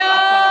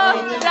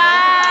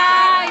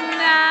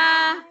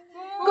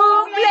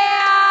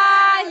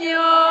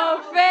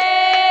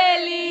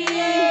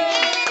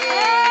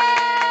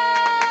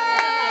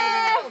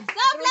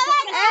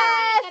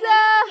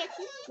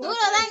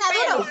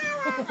pelo.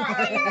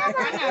 Ay, la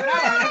pana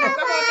brava, le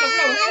arrancamos otro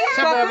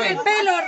flow. Con el pelo.